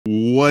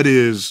what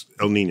is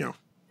El Nino?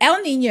 El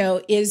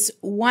Nino is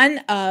one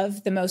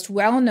of the most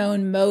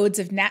well-known modes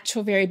of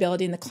natural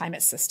variability in the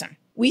climate system.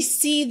 We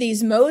see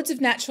these modes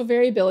of natural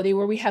variability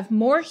where we have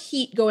more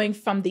heat going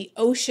from the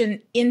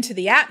ocean into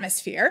the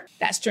atmosphere,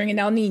 that's during an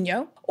El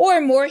Nino, or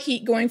more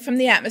heat going from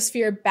the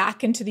atmosphere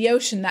back into the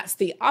ocean, that's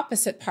the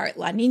opposite part,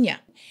 La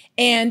Nina.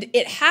 And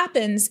it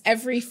happens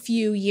every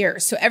few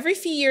years. So every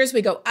few years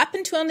we go up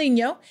into El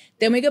Nino,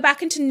 then we go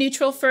back into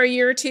neutral for a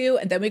year or two,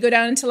 and then we go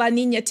down into La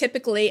Nina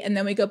typically, and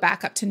then we go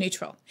back up to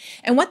neutral.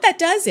 And what that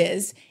does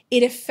is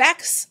it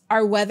affects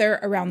our weather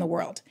around the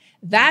world.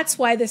 That's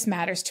why this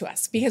matters to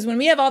us, because when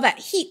we have all that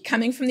heat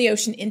coming from the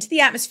ocean into the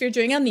atmosphere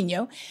during El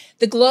Nino,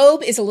 the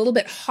globe is a little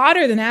bit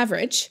hotter than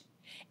average,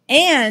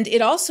 and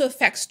it also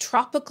affects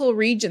tropical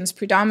regions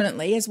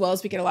predominantly, as well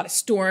as we get a lot of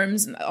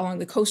storms along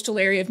the coastal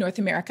area of North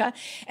America.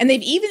 And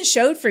they've even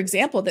showed, for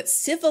example, that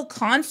civil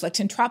conflict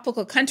in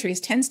tropical countries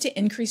tends to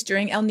increase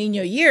during El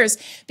Nino years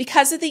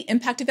because of the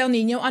impact of El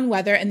Nino on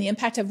weather and the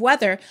impact of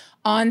weather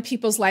on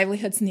people's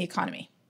livelihoods and the economy.